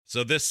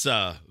So this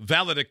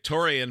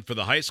valedictorian for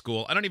the high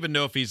school, I don't even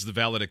know if he's the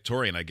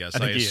valedictorian, I guess.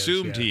 I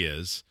assumed he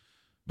is.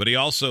 But he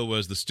also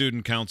was the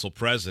student council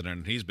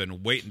president. He's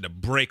been waiting to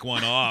break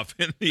one off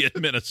in the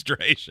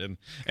administration.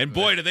 And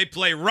boy, do they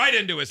play right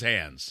into his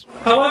hands.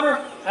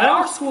 However, at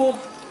our school,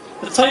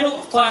 the title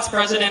of class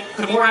president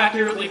could more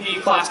accurately be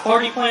class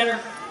party planner,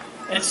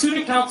 and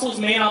student council's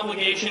main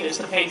obligation is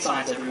to paint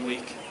signs every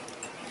week.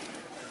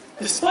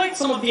 Despite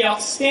some of the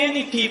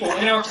outstanding people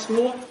in our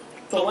school,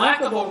 the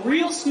lack of a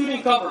real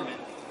student government,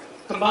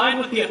 combined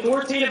with the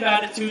authoritative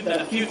attitude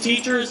that a few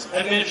teachers,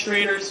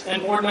 administrators,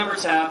 and board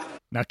members have.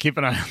 Now keep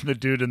an eye on the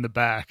dude in the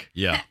back.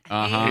 Yeah.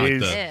 He's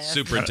the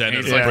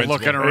superintendent. He's like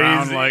looking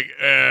around like,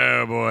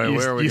 oh boy,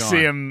 where are we you going? see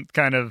him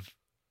kind of,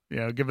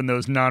 giving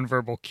those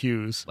nonverbal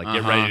cues. Like,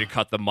 get ready to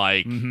cut the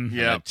mic Mm-hmm.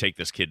 and take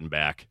this kid in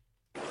back.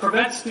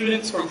 Prevent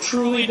students from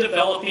truly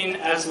developing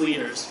as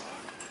leaders.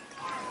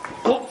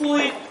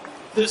 Hopefully,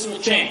 this will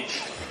change.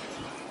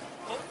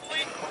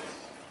 Hopefully,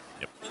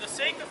 for the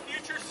sake of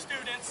future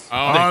students,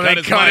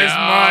 They cut his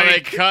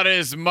mic. They cut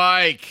his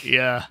mic.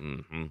 Yeah.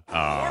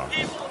 more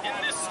people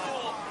in this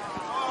school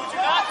who do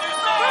not do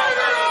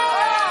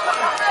so.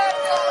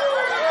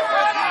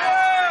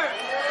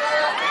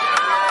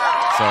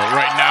 So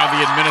right now,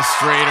 the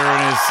administrator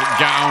in his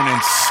gown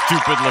and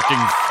stupid-looking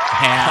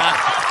hat.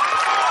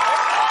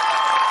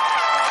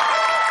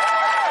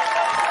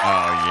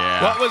 Oh,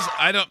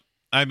 yeah.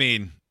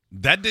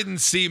 That didn't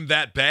seem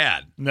that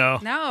bad. No.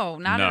 No,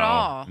 not at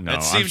all. No, That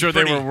I'm seemed sure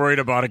pretty- they were worried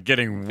about it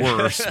getting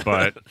worse,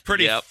 but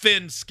Pretty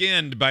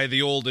thin-skinned by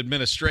the old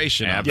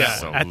administration. on Yeah.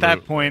 that one. At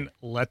that point,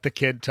 let the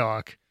kid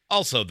talk.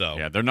 Also, though,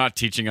 yeah, they're not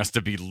teaching us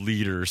to be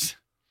leaders.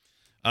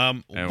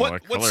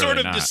 what clearly sort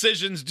of not.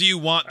 decisions do you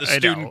want the I know.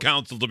 student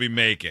council to be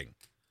making?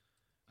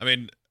 I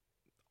mean,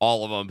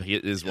 All of them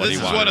is what this he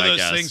is wanted, one of I those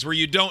guess. things where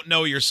you don't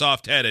know you're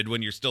soft-headed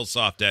when you're still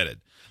soft-headed.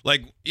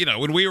 Like,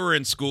 when we were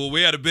in school,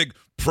 we had a big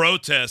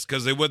protest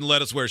because they wouldn't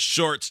let us wear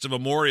shorts to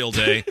Memorial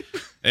Day.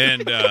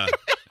 And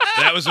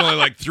that was only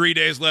like 3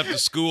 days left of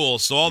school.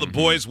 So all the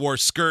boys wore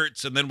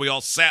skirts, and then we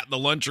all sat in the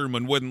lunchroom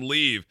and wouldn't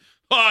leave.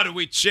 Oh, did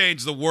we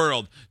change the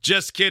world?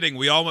 Just kidding.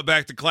 We all went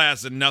back to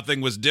class, and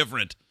nothing was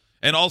different.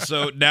 And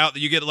also, now that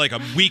you get like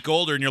a week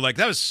older, and you're like,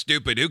 that was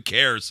stupid. Who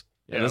cares?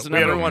 Yeah, doesn't we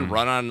had a- everyone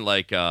run on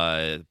like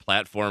a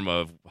platform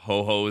of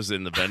ho-hos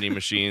in the vending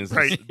machines?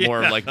 Right. It's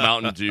more like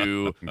Mountain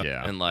Dew.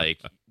 Yeah. And like,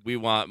 we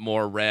want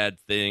more rad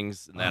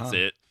things, and that's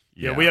it.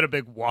 Yeah, we had a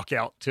big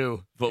walkout,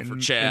 too. Vote for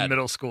Chad. In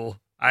middle school.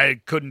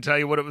 I couldn't tell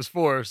you what it was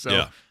for, so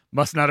Yeah.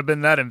 must not have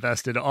been that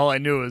invested. All I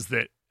knew is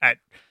that at,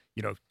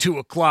 2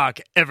 o'clock,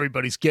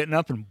 everybody's getting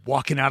up and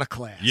walking out of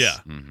class. Yeah.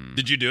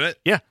 Did you do it?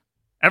 Yeah.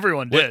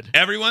 Everyone did. What,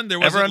 everyone? There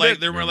wasn't Everyone like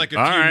did. there were like a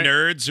All few right.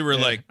 nerds who were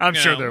like, I'm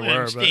sure there I'm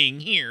were, but- staying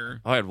here.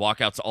 Oh, I had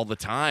walkouts all the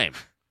time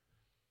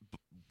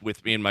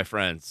with me and my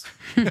friends.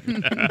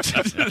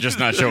 just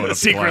not showing up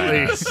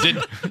Secretly.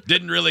 class.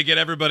 Didn't really get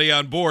everybody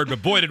on board,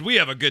 but boy, did we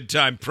have a good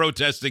time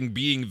protesting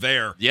being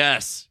there.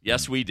 Yes,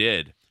 we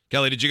did.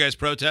 Kelly, did you guys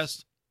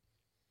protest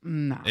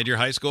No. at your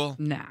high school?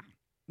 No.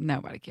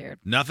 Nobody cared.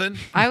 Nothing?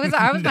 I was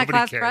my Nobody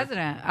class cared.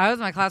 president. I was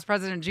my class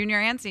president junior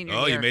and senior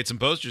Oh, year. you made some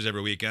posters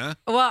every week, huh?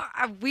 Well,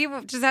 we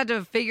just had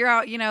to figure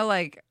out,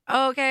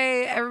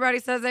 okay, everybody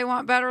says they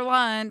want better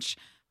lunch,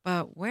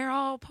 but we're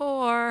all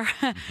poor.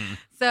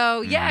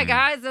 So, yeah,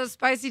 guys, those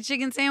spicy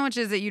chicken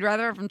sandwiches that you'd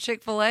rather have from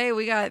Chick-fil-A,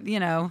 we got,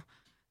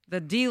 the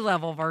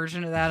D-level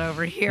version of that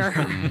over here.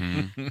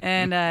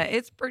 And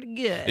it's pretty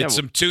good. It's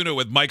some tuna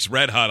with Mike's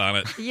Red Hot on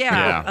it.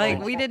 Yeah,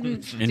 like we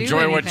didn't do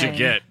Enjoy what you anything.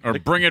 get, or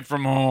bring it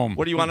from home.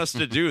 What do you want us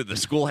to do? The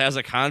school has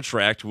a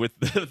contract with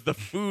the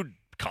food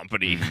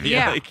company.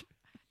 Yeah. Like,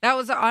 That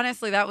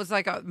was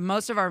like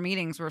most of our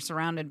meetings were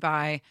surrounded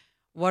by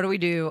what do we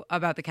do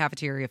about the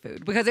cafeteria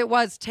food? Because it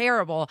was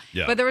terrible.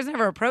 Yeah. But there was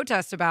never a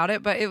protest about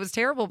it. But it was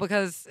terrible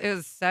because it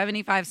was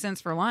 75 cents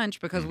for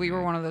lunch because we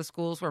were one of those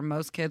schools where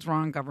most kids were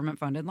on government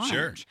funded lunch.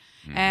 Sure.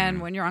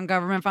 And when you're on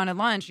government funded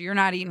lunch, you're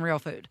not eating real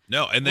food.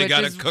 No, and they Which got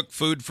to is- cook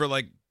food for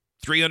like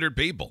 300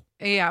 people.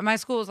 Yeah, my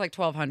school was like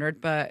 1,200,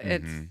 but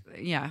it's,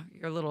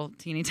 your little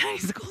teeny tiny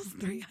school's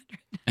 300.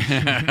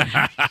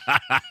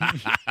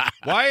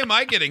 Why am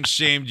I getting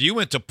shamed? You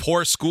went to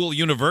poor school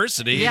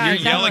university. Yeah, You're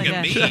I yelling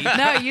at definitely me. did.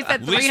 No, you said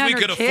At least 300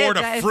 we could kids. afford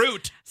a That is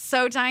fruit.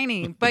 So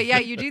tiny. But yeah,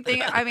 you do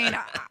think,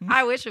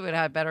 I wish it would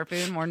have better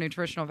food, more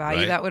nutritional value.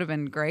 Right. That would have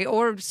been great.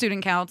 Or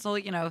student council,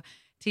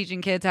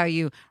 teaching kids how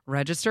you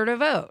register to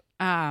vote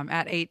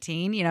at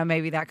 18.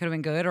 Maybe that could have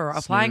been good. Or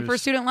applying for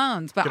Snooze. student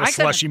loans. But Get a I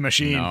slushy couldn't,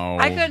 machine. No.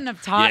 I couldn't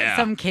have taught Yeah.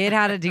 some kid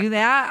how to do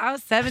that. I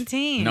was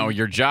 17. No,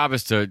 your job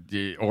is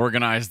to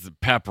organize the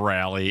pep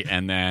rally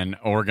and then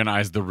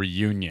organize the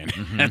reunion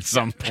at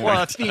some point.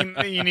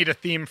 Well, you need a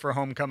theme for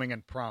homecoming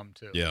and prom,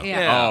 too. Yeah.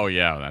 Yeah. Oh,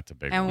 yeah, that's a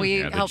big And one. we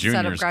Yeah, the helped set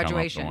up juniors come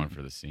graduation. the one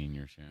for the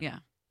seniors. Yeah.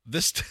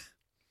 This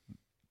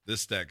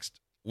text.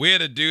 We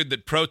had a dude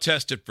that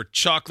protested for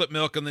chocolate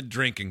milk on the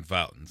drinking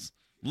fountains.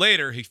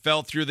 Later, he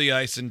fell through the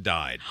ice and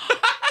died.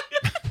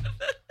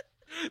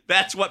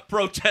 that's what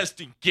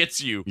protesting gets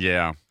you.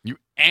 Yeah. You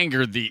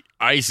angered the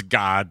ice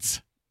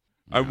gods.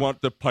 I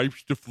want the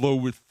pipes to flow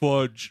with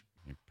fudge.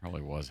 You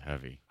Probably was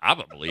heavy.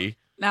 Probably.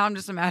 Now I'm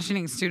just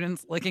imagining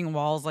students licking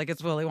walls like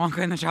it's Willy Wonka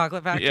in the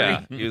Chocolate Factory.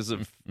 Yeah, he was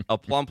a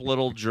plump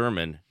little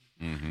German.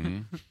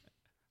 Mm-hmm.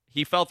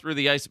 He fell through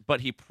the ice,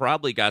 but he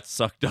probably got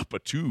sucked up a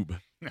tube.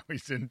 Now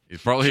he's in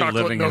He's probably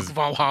chocolate living milk his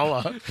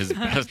Valhalla.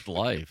 best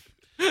life.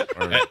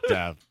 Or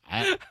death.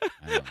 I don't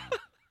know.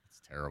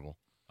 It's terrible.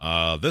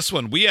 This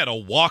one, we had a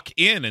walk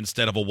in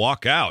instead of a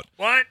walk out.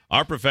 What?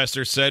 Our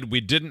professor said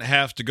we didn't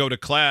have to go to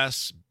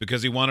class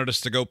because he wanted us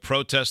to go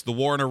protest the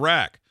war in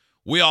Iraq.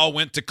 We all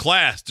went to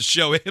class to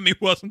show him he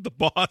wasn't the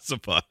boss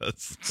of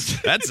us.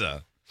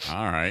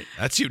 All right.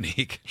 That's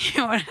unique.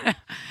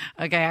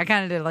 Okay, I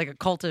kind of did like a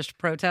cultish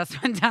protest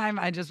one time.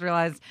 I just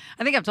realized,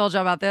 I think I've told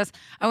you about this.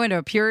 I went to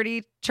a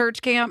purity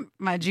church camp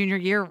my junior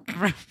year.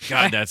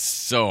 God, that's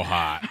so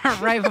hot.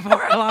 Right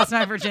before I lost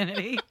my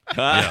virginity.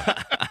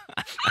 Yeah.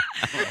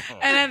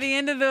 And at the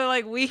end of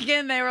the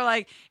weekend, they were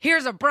like,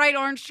 here's a bright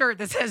orange shirt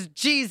that says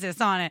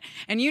Jesus on it.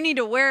 And you need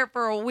to wear it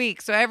for a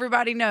week so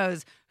everybody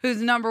knows who's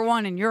number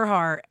one in your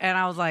heart. And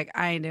I was like,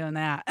 I ain't doing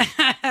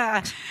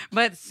that.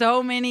 But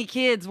so many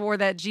kids wore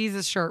that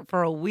Jesus shirt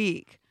for a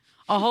week,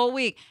 a whole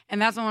week.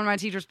 And that's when one of my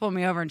teachers pulled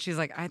me over and she's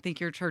like, I think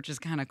your church is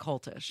kind of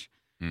cultish.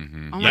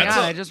 Mm-hmm. Oh my That's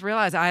God, I just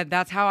realized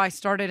that's how I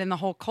started in the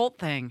whole cult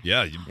thing.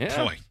 Yeah,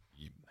 Yeah. Boy,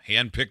 you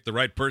handpicked the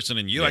right person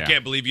in you. I Yeah.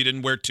 can't believe you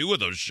didn't wear 2 of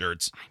those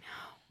shirts. I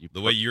know. The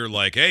way you're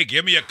like, hey,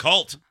 give me a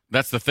cult.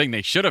 That's the thing.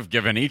 They should have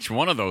given each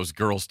one of those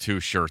girls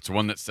 2 shirts.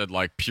 One that said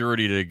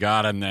purity to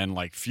God and then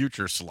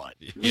future slut.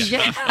 Yeah.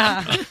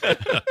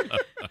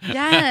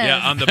 Yes.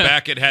 Yeah, on the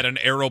back it had an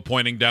arrow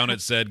pointing down.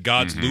 It said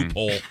God's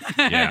loophole.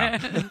 Yeah.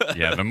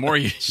 Yeah. The more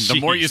you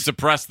Jeez.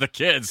 suppress the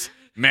kids,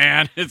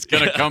 man, it's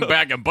gonna come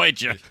back and bite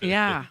you.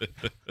 Yeah.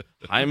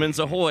 Hyman's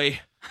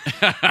ahoy.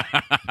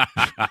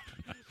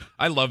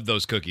 I loved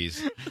those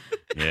cookies.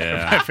 My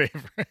Yeah.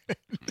 favorite.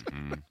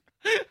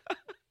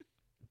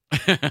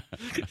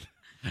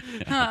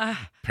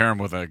 Pair them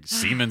with a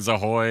Siemens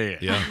Ahoy.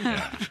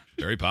 Yeah.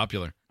 Very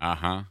popular.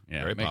 Uh-huh. Yeah,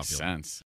 Very it makes popular. sense.